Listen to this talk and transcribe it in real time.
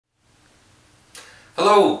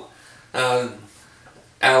Hello,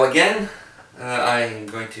 Al again. I'm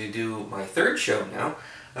going to do my third show now.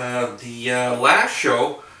 The last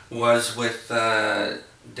show was with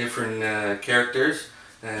different characters,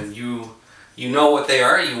 and you know what they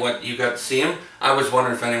are. You got to see them. I was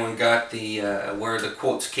wondering if anyone got the where the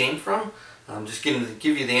quotes came from. I'm just going to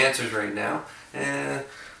give you the answers right now. And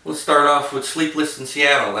we'll start off with "Sleepless in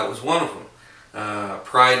Seattle." That was one of them.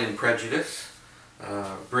 "Pride and Prejudice,"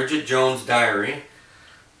 "Bridget Jones' Diary,"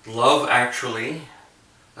 "Love Actually,"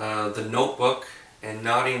 "The Notebook," and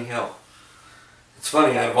 "Notting Hill." It's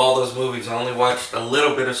funny, out of all those movies, I only watched a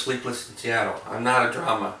little bit of "Sleepless in Seattle." I'm not a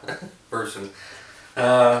drama person.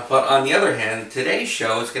 But on the other hand, today's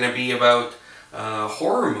show is going to be about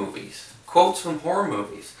horror movies. Quotes from horror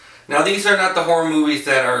movies. Now, these are not the horror movies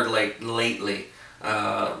that are like lately.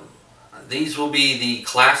 These will be the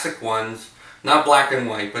classic ones, not black and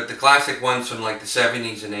white, but the classic ones from like the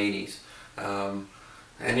 70s and 80s.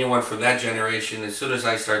 Anyone from that generation, as soon as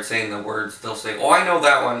I start saying the words, they'll say, "Oh, I know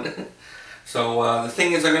that one." So the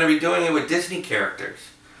thing is, I'm going to be doing it with Disney characters.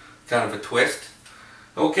 Kind of a twist.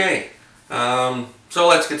 Okay, so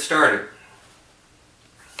let's get started.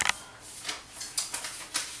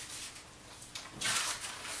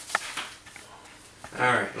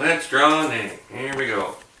 Alright, let's draw a name. Here we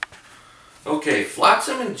go. Okay,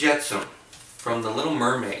 Flotsam and Jetsam from The Little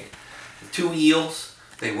Mermaid. The two eels,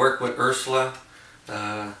 they work with Ursula.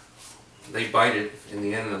 They bite it in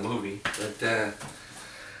the end of the movie. But,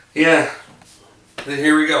 yeah.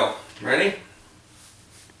 Here we go. Ready?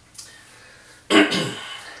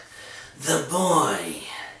 The boy,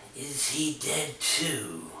 is he dead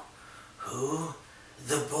too? Who?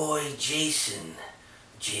 The boy Jason.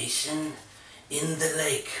 Jason? In the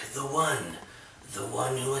lake, the one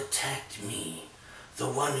who attacked me, the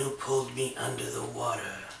one who pulled me under the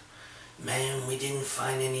water. Man, we didn't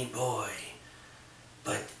find any boy,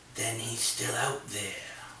 but then he's still out there.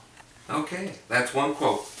 Okay, that's one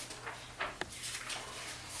quote.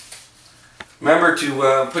 Remember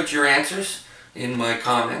to put your answers in my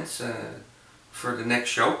comments for the next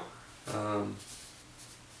show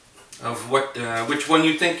of which one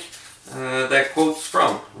you think that quote's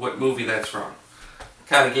from, what movie that's from.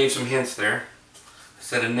 Kind of gave some hints there. I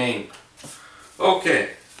said a name. Okay,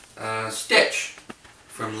 Stitch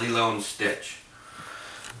from Lilo and Stitch.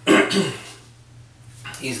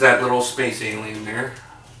 He's that little space alien there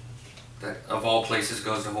that of all places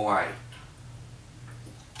goes to Hawaii.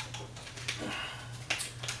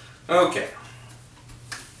 Okay.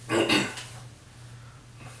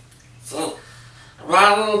 So,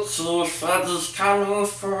 1, 2, Freddy's coming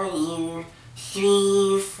for you.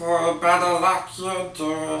 3, 4, better lock your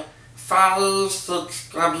door. 5, 6,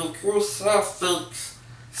 grab your crucifix.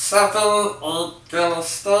 7, 8, gonna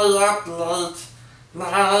stay up late.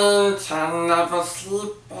 9, 10, never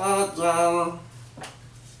sleep again.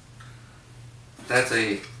 That's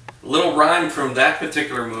a little rhyme from that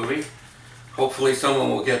particular movie. Hopefully someone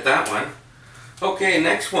will get that one. Okay,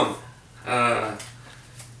 next one.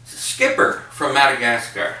 Skipper from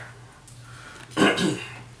Madagascar.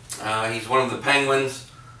 He's one of the penguins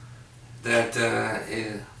that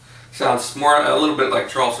sounds a little bit like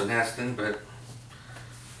Charlton Heston, but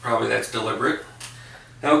probably that's deliberate.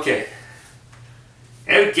 Okay.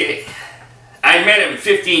 I met him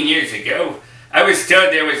 15 years ago. I was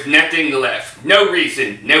told there was nothing left. No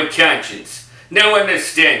reason, no conscience, no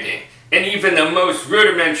understanding, and even the most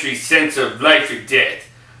rudimentary sense of life or death,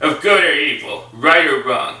 of good or evil, right or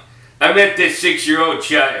wrong. I met this 6-year-old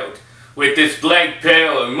child with this blank,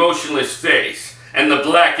 pale, emotionless face and the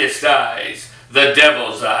blackest eyes, the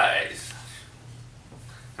devil's eyes.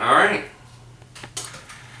 Alright.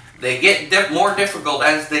 They get more difficult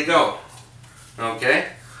as they go. Okay?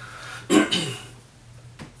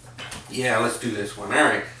 Yeah, let's do this one.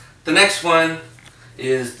 Alright. The next one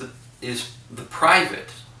is the Private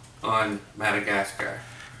on Madagascar.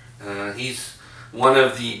 He's one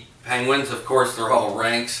of the penguins. Of course, they're all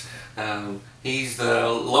ranks. He's the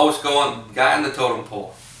lowest guy on the totem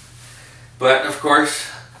pole. But, of course,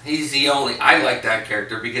 he's the only... I like that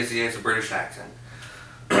character because he has a British accent.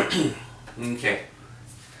 Okay.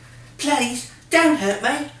 Please, don't hurt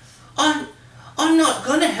me. I'm not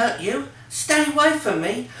gonna hurt you. Stay away from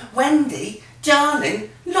me. Wendy, darling,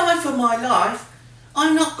 life of my life.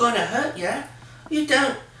 I'm not gonna hurt you.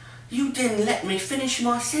 You didn't let me finish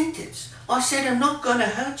my sentence. I said I'm not gonna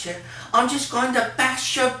hurt you. I'm just going to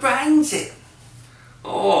bash your brains in.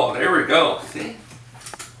 Oh, there we go. See?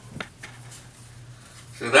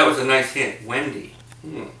 So that was a nice hint. Wendy.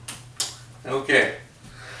 Okay.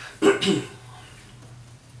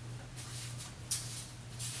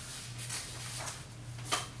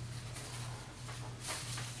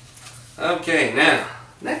 Okay, now,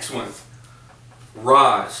 next one.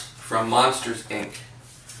 Roz from Monsters, Inc.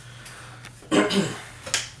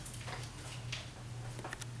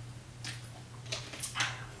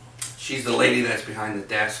 She's the lady that's behind the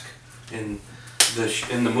desk in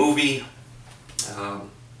the movie.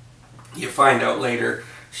 You find out later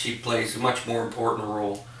she plays a much more important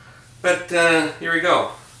role. But here we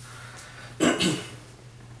go.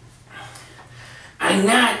 I'm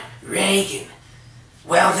not Reagan.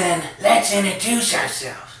 Well then, let's introduce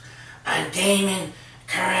ourselves. I'm Damon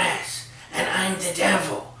Carras, and I'm the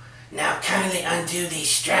devil. Now kindly undo these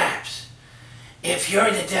straps. If you're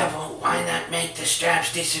the devil, why not make the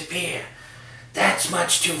straps disappear? That's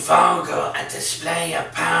much too vulgar a display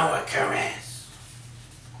of power, Carras.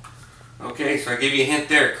 Okay, so I give you a hint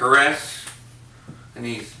there, Caress. And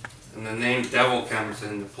the name devil comes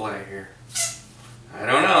into play here. I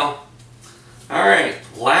don't know. Alright,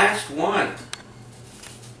 last one.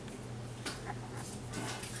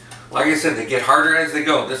 Like I said, they get harder as they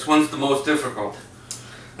go. This one's the most difficult.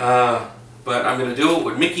 But I'm going to do it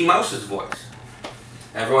with Mickey Mouse's voice.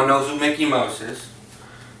 Everyone knows who Mickey Mouse is.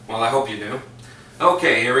 Well, I hope you do.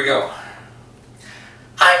 Okay, here we go.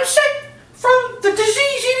 I'm sick from the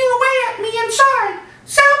disease eating away at me inside.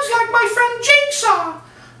 Sounds like my friend Jigsaw.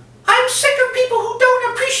 I'm sick of people who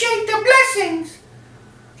don't appreciate their blessings.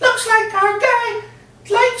 Looks like our guy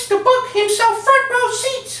likes to book himself front row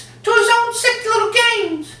seats to his own sick little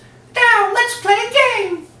games. Now, let's play a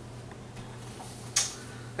game.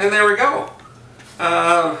 And there we go.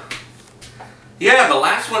 Yeah, the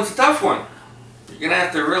last one's a tough one. You're going to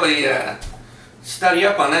have to really study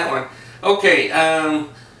up on that one. Okay,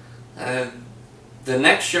 the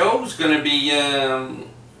next show is going to be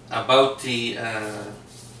about the...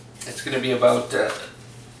 it's going to be about...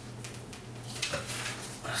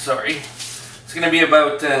 sorry. It's going to be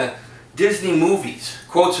about Disney movies.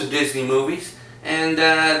 Quotes of Disney movies. And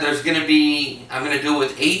there's going to be... I'm going to do it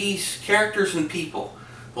with 80s characters and people.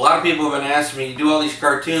 A lot of people have been asking me, you do all these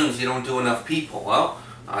cartoons, you don't do enough people. Well,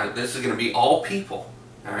 this is going to be all people.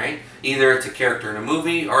 Alright? Either it's a character in a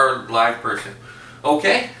movie or a live person.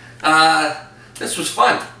 Okay? This was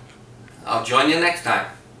fun. I'll join you next time.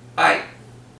 Bye.